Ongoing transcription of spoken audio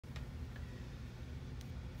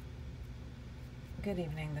Good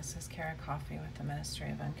evening. This is Beaty-Coffey with the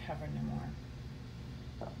Ministry of Uncover No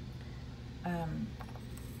More.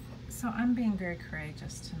 So I'm being very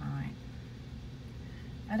courageous tonight.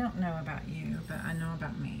 I don't know about you, but I know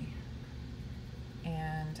about me.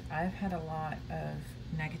 And I've had a lot of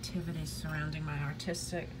negativity surrounding my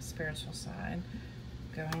artistic, spiritual side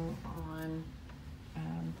going on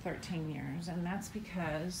 13 years. And that's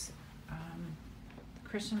because the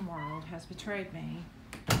Christian world has betrayed me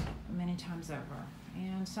many times over.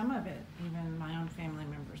 And some of it, even my own family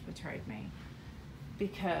members betrayed me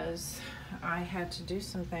because I had to do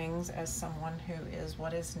some things as someone who is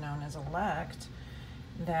what is known as elect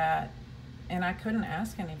and I couldn't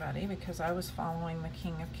ask anybody because I was following the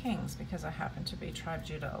King of Kings because I happened to be Tribe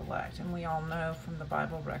Judah elect. And we all know from the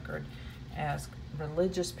Bible record as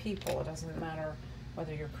religious people, it doesn't matter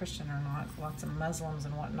whether you're Christian or not, lots of Muslims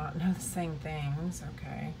and whatnot know the same things,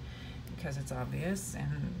 okay, because it's obvious,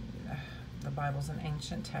 and the Bible's an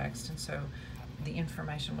ancient text, and so the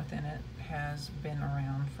information within it has been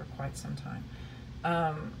around for quite some time.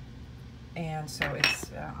 And so it's,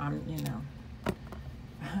 I'm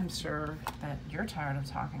sure that you're tired of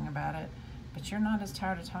talking about it, but you're not as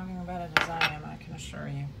tired of talking about it as I am, I can assure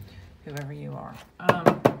you, whoever you are.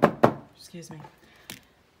 Excuse me.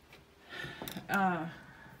 Okay,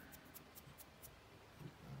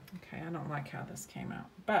 I don't like how this came out,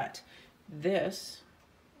 but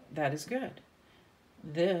that is good.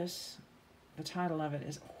 The title of it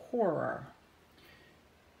is Horror.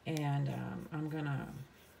 And I'm going to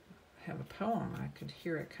have a poem. I could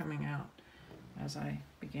hear it coming out as I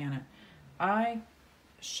began it. I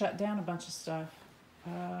shut down a bunch of stuff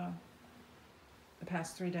the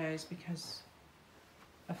past 3 days because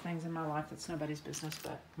of things in my life that's nobody's business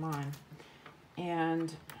but mine.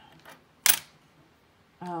 And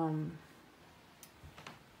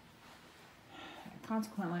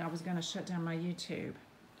consequently, I was going to shut down my YouTube,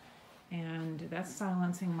 and that's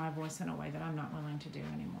silencing my voice in a way that I'm not willing to do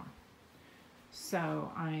anymore. So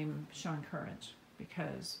I'm showing courage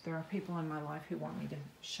because there are people in my life who want me to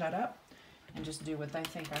shut up and just do what they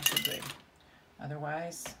think I should do.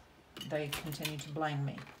 Otherwise, they continue to blame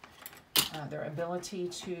me. Their ability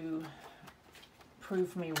to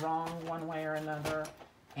prove me wrong one way or another,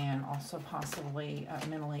 and also possibly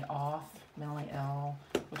mentally off, mentally ill,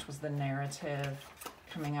 which was the narrative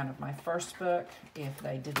coming out of my first book. If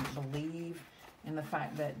they didn't believe in the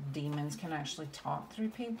fact that demons can actually talk through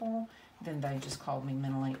people, then they just called me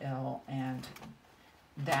mentally ill, and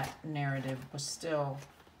that narrative was still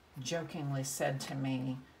jokingly said to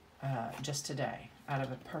me just today out of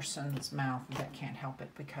a person's mouth that can't help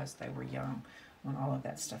it because they were young when all of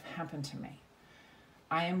that stuff happened to me.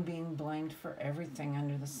 I am being blamed for everything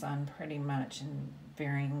under the sun pretty much in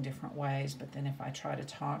varying different ways, but then if I try to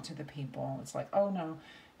talk to the people, it's like, oh no,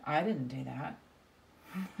 I didn't do that.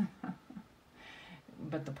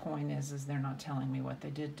 But the point is they're not telling me what they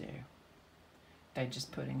did do. They're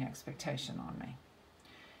just putting expectation on me.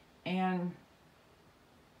 And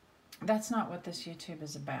that's not what this YouTube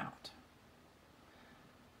is about.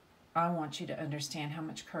 I want you to understand how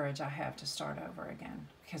much courage I have to start over again,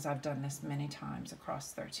 because I've done this many times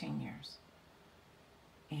across 13 years.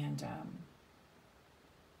 And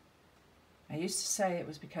I used to say it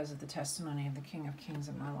was because of the testimony of the King of Kings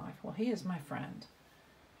in my life. Well, he is my friend.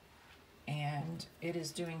 And it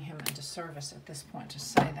is doing him a disservice at this point to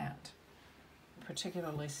say that,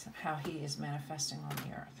 particularly how he is manifesting on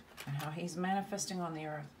the earth. And how he's manifesting on the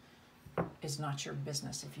earth is not your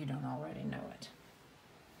business if you don't already know it.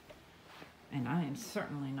 And I am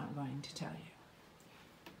certainly not going to tell you.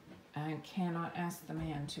 I cannot ask the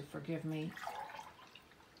man to forgive me.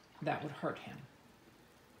 That would hurt him.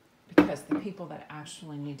 Because the people that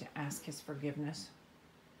actually need to ask his forgiveness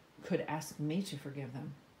could ask me to forgive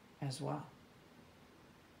them as well.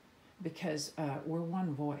 Because we're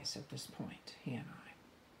one voice at this point, he and I.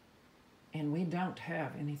 And we don't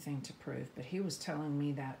have anything to prove. But he was telling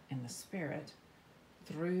me that in the Spirit,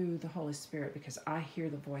 through the Holy Spirit, because I hear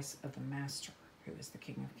the voice of the Master, who is the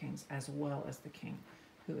King of Kings, as well as the King,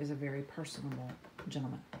 who is a very personable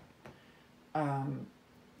gentleman.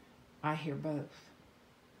 I hear both.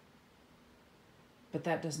 But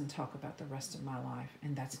that doesn't talk about the rest of my life,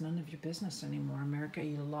 and that's none of your business anymore. America,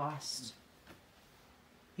 you lost.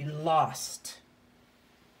 You lost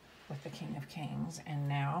with the King of Kings, and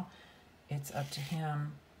now it's up to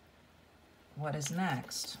him what is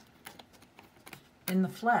next. In the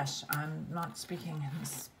flesh, I'm not speaking in the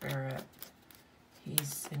spirit.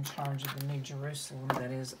 He's in charge of the New Jerusalem,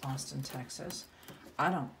 that is Austin, Texas. I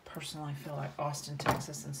don't personally feel like Austin,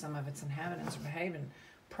 Texas and some of its inhabitants are behaving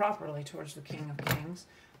properly towards the King of Kings.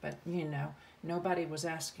 But, you know, nobody was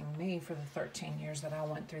asking me for the 13 years that I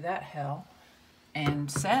went through that hell and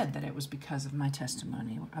said that it was because of my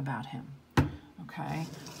testimony about him. Okay?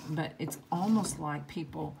 But it's almost like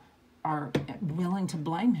people are willing to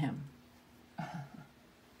blame him.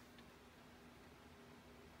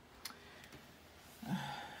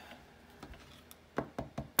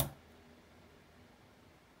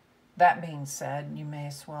 That being said, you may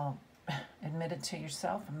as well admit it to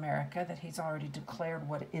yourself, America, that he's already declared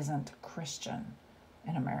what isn't Christian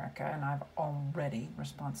in America, and I've already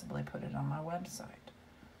responsibly put it on my website.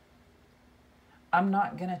 I'm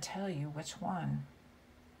not going to tell you which one.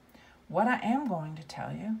 What I am going to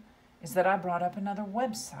tell you is that I brought up another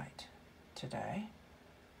website today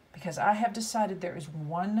because I have decided there is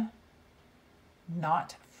one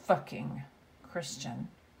not fucking Christian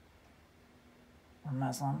or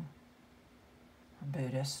Muslim or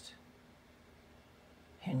Buddhist,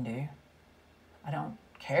 Hindu. I don't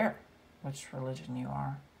care which religion you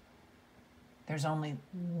are. There's only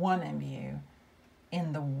one MBU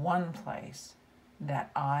in the one place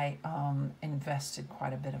that I invested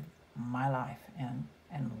quite a bit of my life in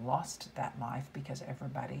and lost that life because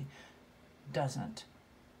everybody doesn't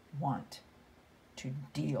want to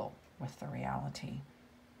deal with the reality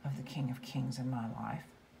of the King of Kings in my life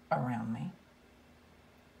around me.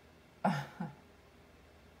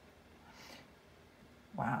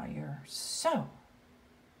 Wow, you're so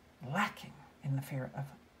lacking in the fear of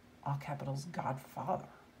all capitals Godfather.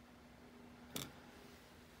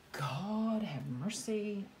 God have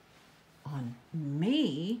mercy on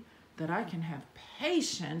me that I can have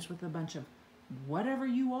patience with a bunch of whatever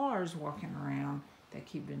you are's walking around that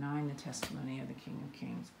keep denying the testimony of the King of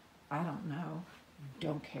Kings. I don't know.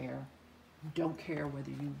 Don't care. Don't care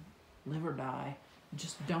whether you live or die.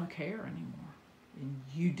 Just don't care anymore. And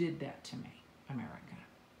you did that to me, America.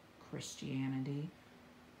 Christianity,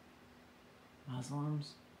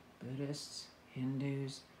 Muslims, Buddhists,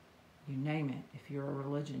 Hindus, you name it. If you're a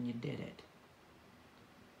religion, you did it.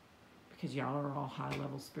 Because y'all are all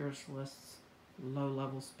high-level spiritualists,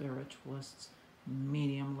 low-level spiritualists,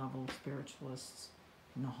 medium-level spiritualists,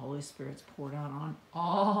 and the Holy Spirit's poured out on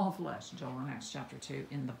all flesh. Joel in Acts chapter 2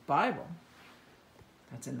 in the Bible.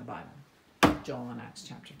 That's in the Bible. Joel in Acts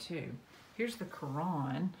chapter 2. Here's the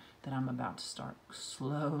Quran that I'm about to start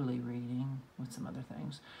slowly reading with some other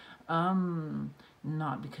things.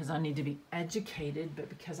 Not because I need to be educated, but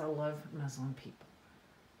because I love Muslim people.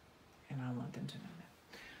 And I want them to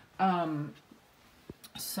know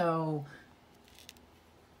that. So,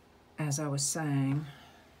 as I was saying,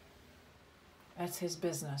 that's his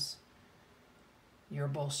business. You're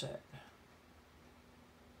bullshit.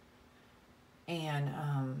 And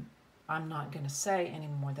I'm not going to say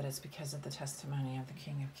anymore that it's because of the testimony of the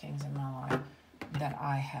King of Kings in my life that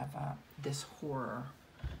I have this horror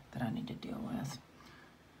that I need to deal with.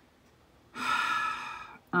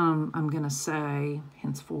 I'm going to say,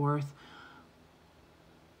 henceforth,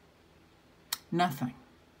 nothing.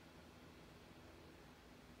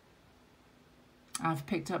 I've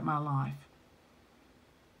picked up my life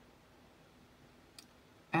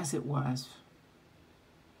as it was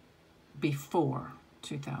before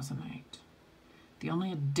 2008. The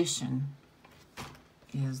only addition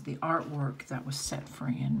is the artwork that was set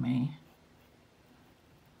free in me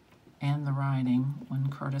and the writing when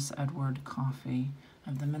Curtis Edward Coffey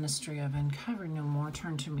of the Ministry of Uncover No More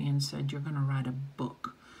turned to me and said, you're going to write a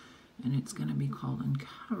book and it's going to be called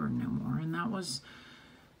Uncover No More. And that was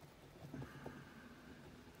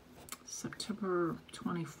September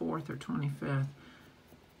 24th or 25th,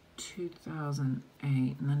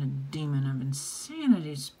 2008, and then a demon of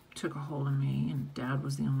insanity took a hold of me, and Dad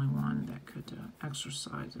was the only one that could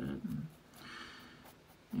exercise it, and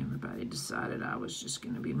everybody decided I was just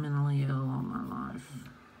going to be mentally ill all my life.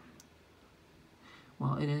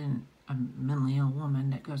 Well, it isn't a mentally ill woman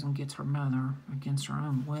that goes and gets her mother against her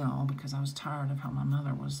own will, because I was tired of how my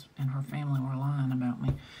mother was and her family were lying about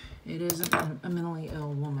me. It isn't a mentally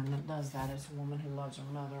ill woman that does that. It's a woman who loves her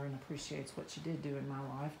mother and appreciates what she did do in my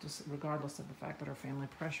life, just regardless of the fact that her family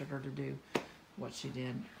pressured her to do what she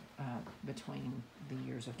did between the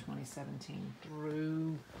years of 2017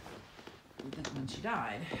 through when she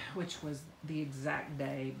died, which was the exact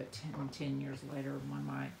day, but 10 years later, when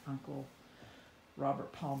my uncle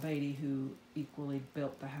Robert Paul Beatty, who equally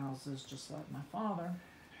built the houses just like my father,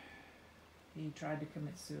 he tried to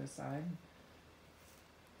commit suicide.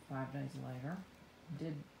 5 days later,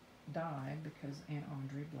 did die because Aunt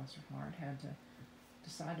Audrey, bless her heart, had to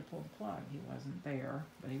decide to pull the plug. He wasn't there,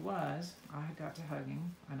 but he was. I got to hug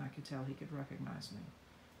him, and I could tell he could recognize me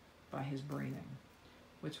by his breathing,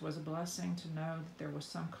 which was a blessing to know that there was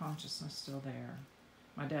some consciousness still there.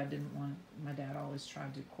 My dad always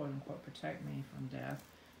tried to quote unquote protect me from death,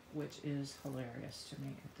 which is hilarious to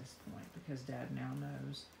me at this point because Dad now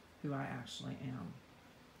knows who I actually am.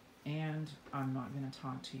 And I'm not going to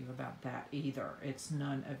talk to you about that either. It's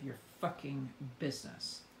none of your fucking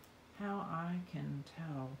business how I can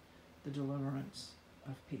tell the deliverance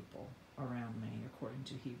of people around me according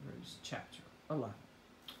to Hebrews chapter 11.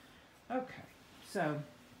 Okay, so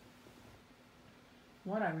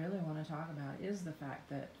what I really want to talk about is the fact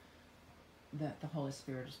that the Holy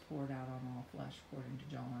Spirit is poured out on all flesh according to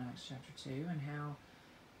Joel in Acts chapter 2, and how,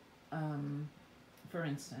 for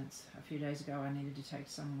instance, a few days ago I needed to take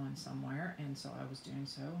someone somewhere, and so I was doing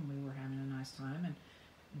so, and we were having a nice time, and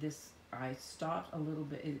I stopped a little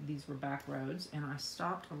bit, these were back roads, and I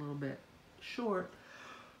stopped a little bit short,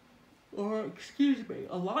 or excuse me,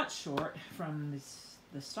 a lot short from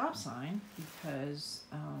the stop sign because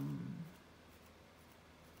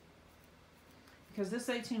this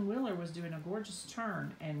 18-wheeler was doing a gorgeous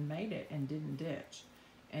turn and made it and didn't ditch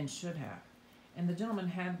and should have. And the gentleman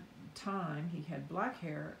had time. He had black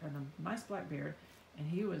hair and a nice black beard, and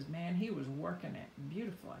he was working it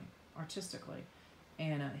beautifully, artistically.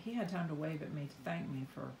 And he had time to wave at me to thank me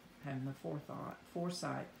for having the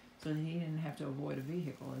foresight so that he didn't have to avoid a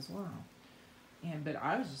vehicle as well. But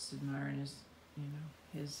I was just admiring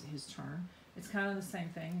his turn. It's kind of the same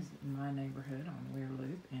thing as my neighborhood on Weir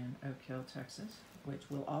Loop in Oak Hill, Texas, which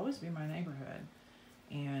will always be my neighborhood.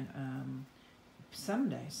 And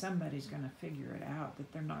someday somebody's going to figure it out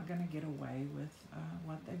that they're not going to get away with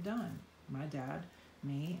what they've done. My dad,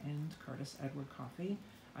 me, and Curtis Edward Coffey.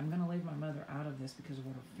 I'm going to leave my mother out of this because of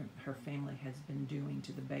what her family has been doing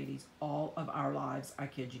to the Beatys all of our lives. I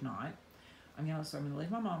kid you not. I'm going to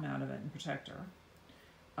leave my mom out of it and protect her.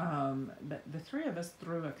 But the three of us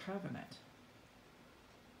threw a covenant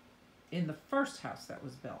in the first house that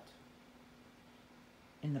was built.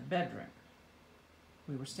 In the bedroom.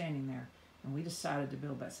 We were standing there and we decided to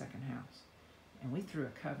build that second house. And we threw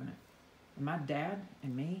a covenant. And my dad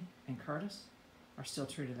and me and Curtis are still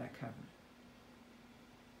true to that covenant.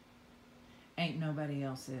 Ain't nobody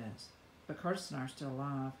else is. But Curtis and I are still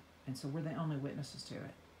alive, and so we're the only witnesses to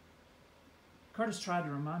it. Curtis tried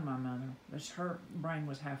to remind my mother that her brain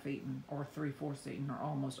was half eaten, or 3/4 eaten, or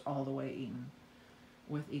almost all the way eaten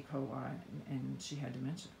with E. coli, and she had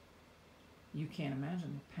dementia. You can't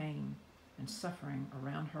imagine the pain and suffering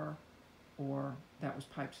around her, or that was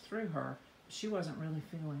piped through her. She wasn't really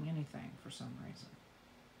feeling anything for some reason.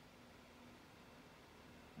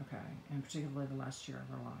 Okay, and particularly the last year of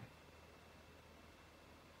her life.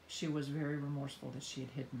 She was very remorseful that she had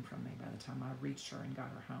hidden from me by the time I reached her and got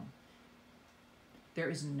her home. There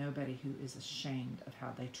is nobody who is ashamed of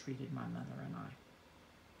how they treated my mother and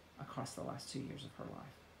I across the last 2 years of her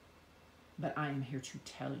life. But I am here to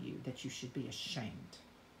tell you that you should be ashamed,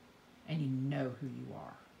 and you know who you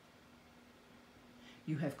are.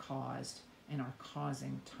 You have caused and are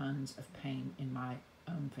causing tons of pain in my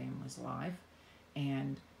own family's life,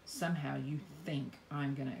 and somehow you think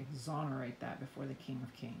I'm going to exonerate that before the King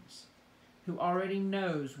of Kings, who already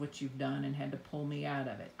knows what you've done and had to pull me out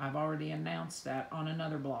of it. I've already announced that on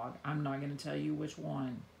another blog. I'm not going to tell you which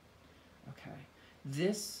one. Okay.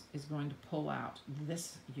 This is going to pull out,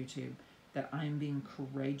 this YouTube that I'm being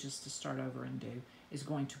courageous to start over and do is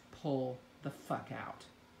going to pull the fuck out.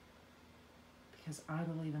 Because I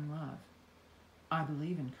believe in love. I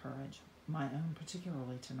believe in courage, my own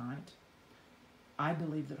particularly tonight. I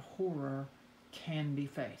believe that horror can be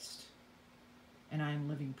faced. And I am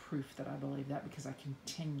living proof that I believe that because I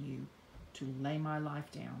continue to lay my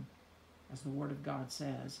life down, as the Word of God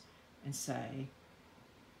says, and say,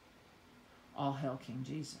 all hail King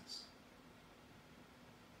Jesus.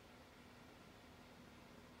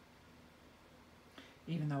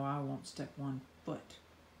 Even though I won't step one foot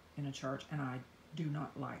in a church, and I do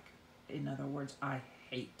not like, in other words, I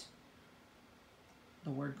hate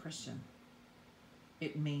the word Christian.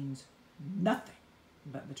 It means nothing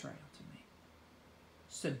but betrayal to me.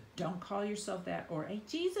 So don't call yourself that or a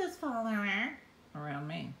Jesus follower around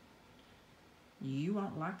me. You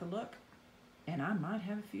won't like the look, and I might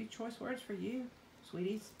have a few choice words for you,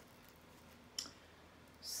 sweeties.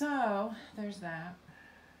 So there's that.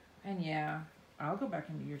 And yeah, I'll go back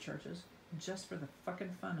into your churches just for the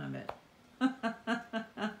fucking fun of it.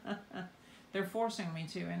 They're forcing me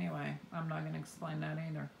to anyway. I'm not going to explain that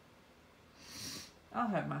either. I'll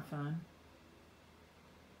have my fun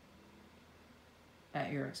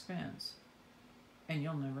at your expense. And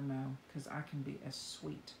you'll never know, because I can be as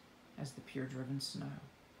sweet as the pure driven snow.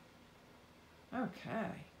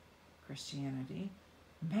 Okay, Christianity,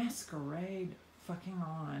 masquerade fucking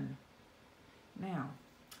on. Now,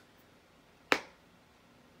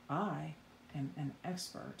 I am an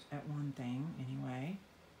expert at one thing anyway.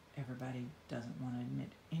 Everybody doesn't want to admit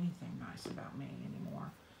anything nice about me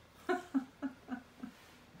anymore.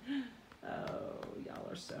 Oh, y'all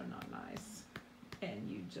are so not nice. And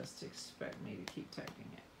you just expect me to keep taking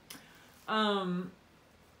it. And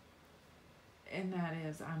that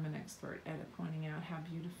is, I'm an expert at pointing out how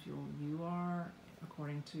beautiful you are,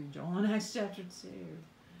 according to Joel in Acts chapter 2.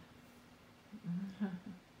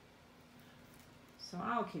 So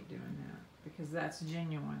I'll keep doing that, because that's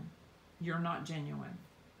genuine. You're not genuine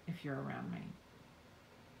if you're around me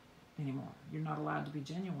anymore. You're not allowed to be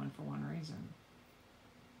genuine for one reason.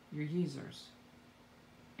 You're users.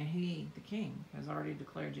 And he, the king, has already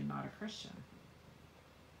declared you not a Christian.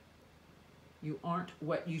 You aren't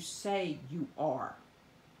what you say you are.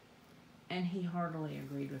 And he heartily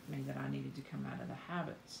agreed with me that I needed to come out of the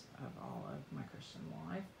habits of all of my Christian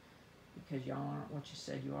life, because y'all aren't what you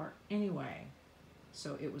said you are anyway.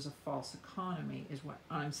 So it was a false economy, is what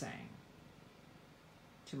I'm saying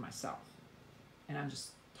to myself. And I'm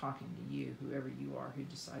just talking to you, whoever you are who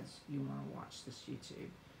decides you want to watch this YouTube,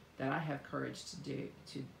 that I have courage to do,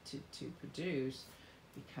 to produce,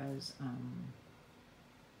 because I'm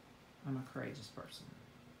a courageous person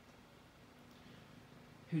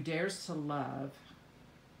who dares to love,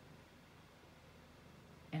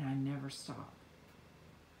 and I never stop.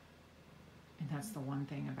 And that's the one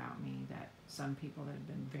thing about me that some people that have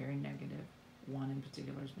been very negative, one in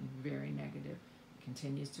particular has been very negative,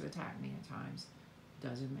 continues to attack me at times,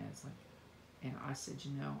 does admit, it's like, and I said,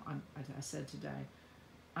 you know, I said today,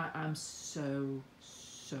 I'm so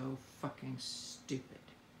fucking stupid,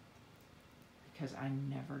 because I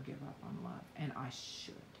never give up on love, and I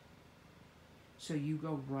should. So you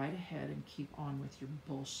go right ahead and keep on with your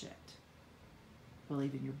bullshit,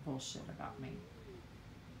 believing your bullshit about me.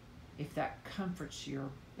 If that comforts your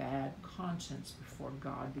bad conscience before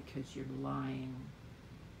God, because you're lying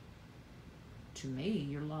to me,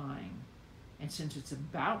 you're lying. And since it's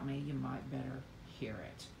about me, you might better hear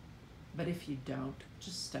it. But if you don't,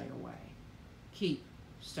 just stay away. Keep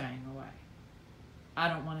staying away. I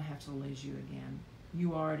don't want to have to lose you again.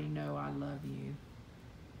 You already know I love you.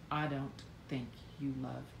 I don't think you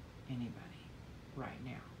love anybody right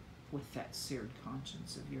now with that seared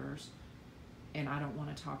conscience of yours. And I don't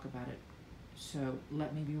want to talk about it. So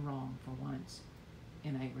let me be wrong for once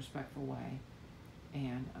in a respectful way.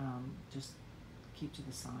 And just keep to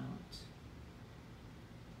the silence.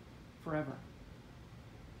 Forever.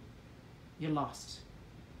 You're lost.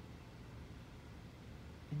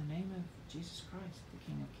 In the name of Jesus Christ, the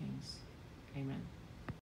King of Kings. Amen.